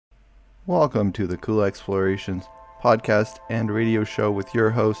Welcome to the Cool Explorations podcast and radio show with your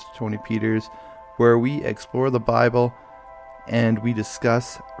host, Tony Peters, where we explore the Bible and we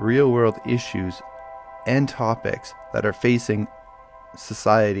discuss real world issues and topics that are facing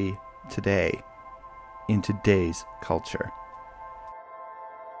society today in today's culture.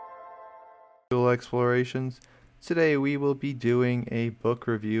 Cool Explorations. Today we will be doing a book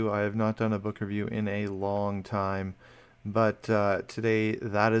review. I have not done a book review in a long time. But today,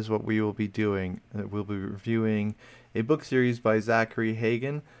 that is what we will be doing. We'll be reviewing a book series by Zachary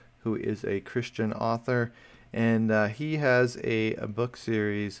Hagen, who is a Christian author. And he has a book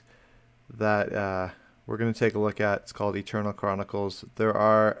series that we're going to take a look at. It's called Eternal Chronicles. There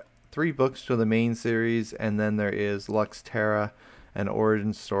are 3 books to the main series, and then there is Lux Terra, an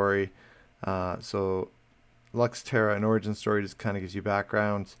origin story. So Lux Terra, an origin story, just kind of gives you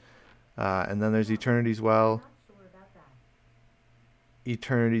backgrounds. And then there's Eternity's Well,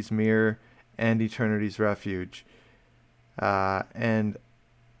 Eternity's Mirror, and Eternity's Refuge. And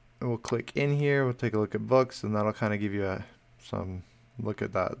we'll click in here, we'll take a look at books, and that'll kind of give you some look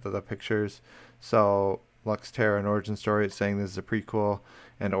at the pictures. So Lux Terra, an origin story, it's saying this is a prequel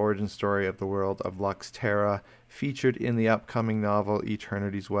and origin story of the world of Lux Terra, featured in the upcoming novel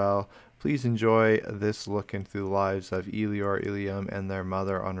Eternity's Well. Please enjoy this look into the lives of Elior, Ilium, and their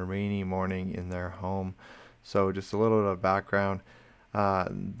mother on a rainy morning in their home. So just a little bit of background.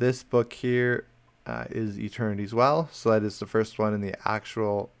 This book here is Eternity's Well, so that is the first one in the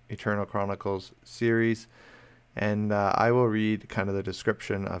actual Eternal Chronicles series, and I will read kind of the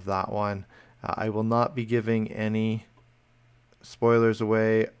description of that one. I will not be giving any spoilers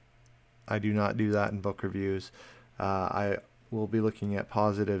away. I do not do that in book reviews. I will be looking at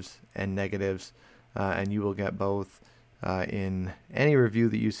positives and negatives, and you will get both in any review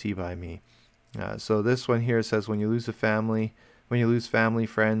that you see by me. So this one here says, when you lose family,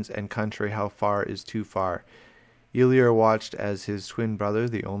 friends, and country, how far is too far? Elior watched as his twin brother,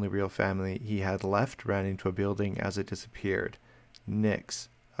 the only real family he had left, ran into a building as it disappeared. Nyx,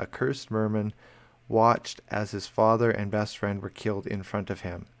 a cursed merman, watched as his father and best friend were killed in front of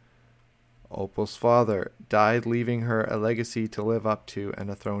him. Opal's father died, leaving her a legacy to live up to and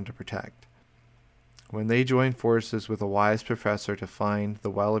a throne to protect. When they join forces with a wise professor to find the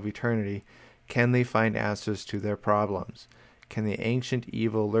Well of Eternity, can they find answers to their problems? Can the ancient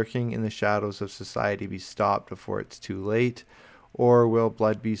evil lurking in the shadows of society be stopped before it's too late? Or will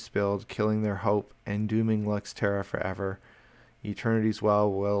blood be spilled, killing their hope and dooming Lux Terra forever? Eternity's Well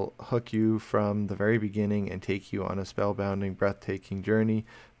will hook you from the very beginning and take you on a spellbinding, breathtaking journey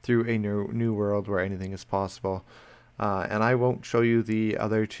through a new world where anything is possible. And I won't show you the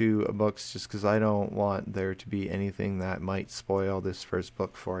other 2 books just because I don't want there to be anything that might spoil this first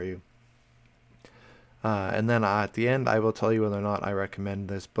book for you. And then at the end, I will tell you whether or not I recommend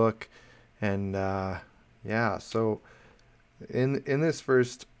this book. And so in this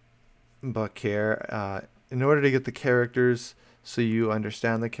first book here, in order to get the characters so you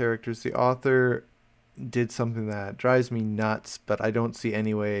understand the characters, the author did something that drives me nuts, but I don't see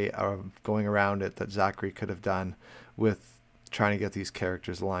any way of going around it that Zachary could have done with trying to get these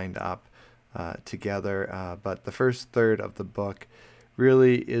characters lined up together. But the first third of the book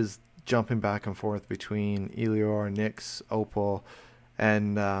really is jumping back and forth between Elior, Nyx, Opal,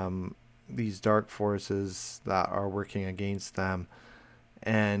 and these dark forces that are working against them.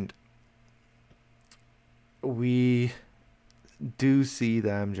 And we do see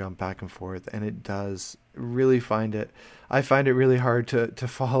them jump back and forth, and it does really I find it really hard to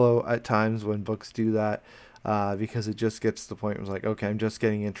follow at times when books do that, because it just gets to the point where it's like, okay, I'm just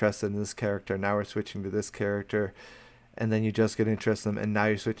getting interested in this character, now we're switching to this character, and then you just get interested in them, and now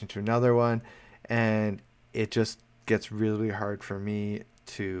you're switching to another one, and it just gets really hard for me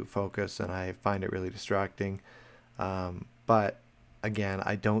to focus, and I find it really distracting. But again,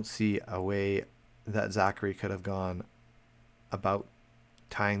 I don't see a way that Zachary could have gone about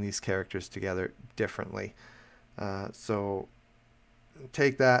tying these characters together differently. So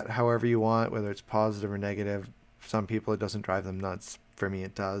take that however you want, whether it's positive or negative. For some people, it doesn't drive them nuts. For me,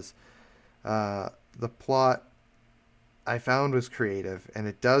 it does. The plot I found was creative, and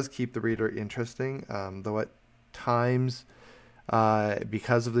it does keep the reader interesting, though at times,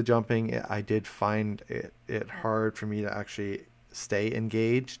 because of the jumping, I did find it hard for me to actually stay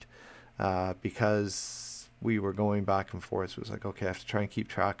engaged, because we were going back and forth. So it was like, okay, I have to try and keep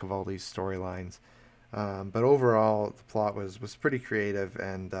track of all these storylines. But overall, the plot was pretty creative,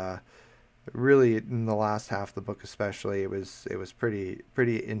 and really in the last half of the book especially, it was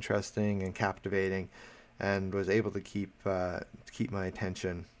pretty interesting and captivating, and was able to keep my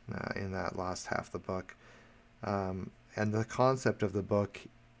attention in that last half of the book. And the concept of the book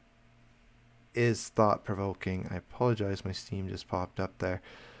is thought-provoking. I apologize, my Steam just popped up there.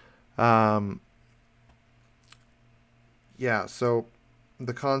 Yeah, so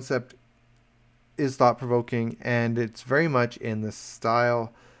the concept is thought-provoking, and it's very much in the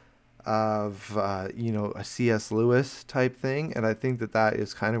style of a C.S. Lewis type thing, and I think that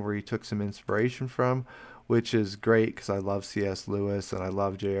is kind of where he took some inspiration from, which is great because I love C.S. Lewis and I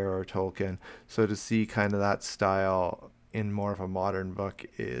love J.R.R. Tolkien. So to see kind of that style in more of a modern book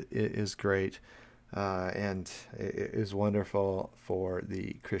is great, and it is wonderful for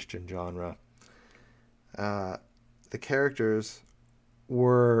the Christian genre. The characters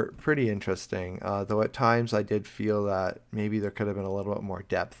were pretty interesting, though at times I did feel that maybe there could have been a little bit more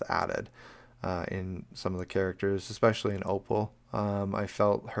depth added in some of the characters, especially in Opal. I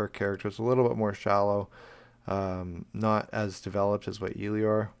felt her character was a little bit more shallow, not as developed as what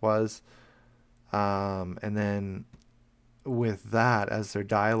Elior was. And then with that, as their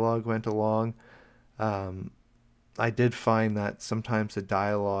dialogue went along, I did find that sometimes the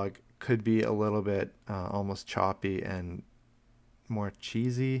dialogue could be a little bit almost choppy and more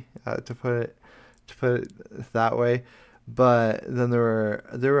cheesy, to put it that way. But then there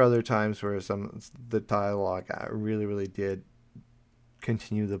were other times where the dialogue really did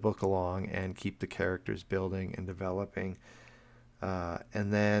continue the book along and keep the characters building and developing.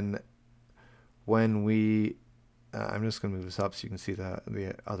 And then when I'm just going to move this up so you can see the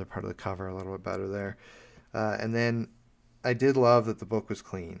other part of the cover a little bit better there. And then I did love that the book was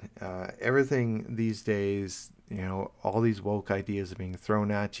clean. Everything these days, all these woke ideas are being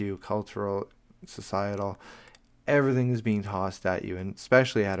thrown at you, cultural, societal, everything is being tossed at you, and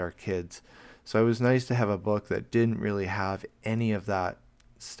especially at our kids. So it was nice to have a book that didn't really have any of that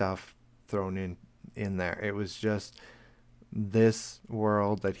stuff thrown in there. It was just this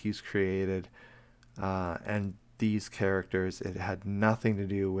world that he's created, and these characters. It had nothing to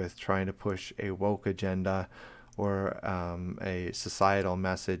do with trying to push a woke agenda or a societal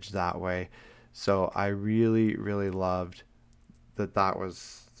message that way. So I really loved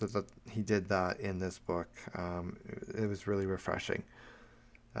that he did that in this book. It was really refreshing.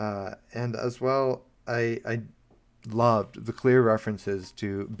 And as well, I loved the clear references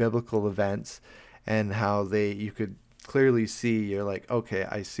to biblical events and how you could clearly see, you're like, okay,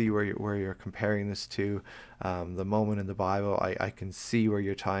 I see where you're comparing this to the moment in the Bible. I can see where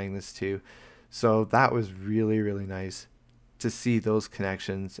you're tying this to. So that was really nice to see those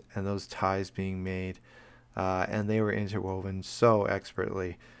connections and those ties being made, and they were interwoven so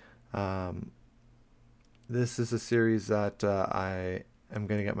expertly. This is a series that I am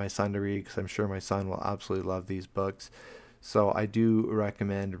going to get my son to read because I'm sure my son will absolutely love these books. So I do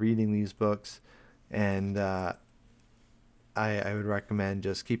recommend reading these books, and I would recommend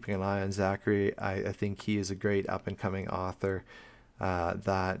just keeping an eye on Zachary. I think he is a great up-and-coming author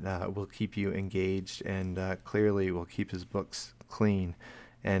that will keep you engaged and clearly will keep his books clean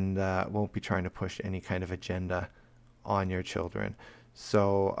and won't be trying to push any kind of agenda on your children.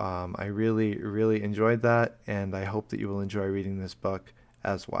 So I really enjoyed that, and I hope that you will enjoy reading this book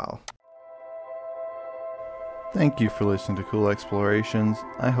as well. Thank you for listening to Cool Explorations.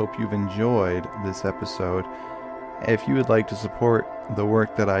 I hope you've enjoyed this episode. If you would like to support the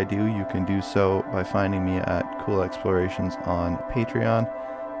work that I do, you can do so by finding me at Cool Explorations on Patreon,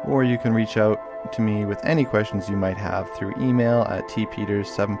 or you can reach out to me with any questions you might have through email at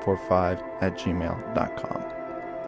tpeters745@gmail.com.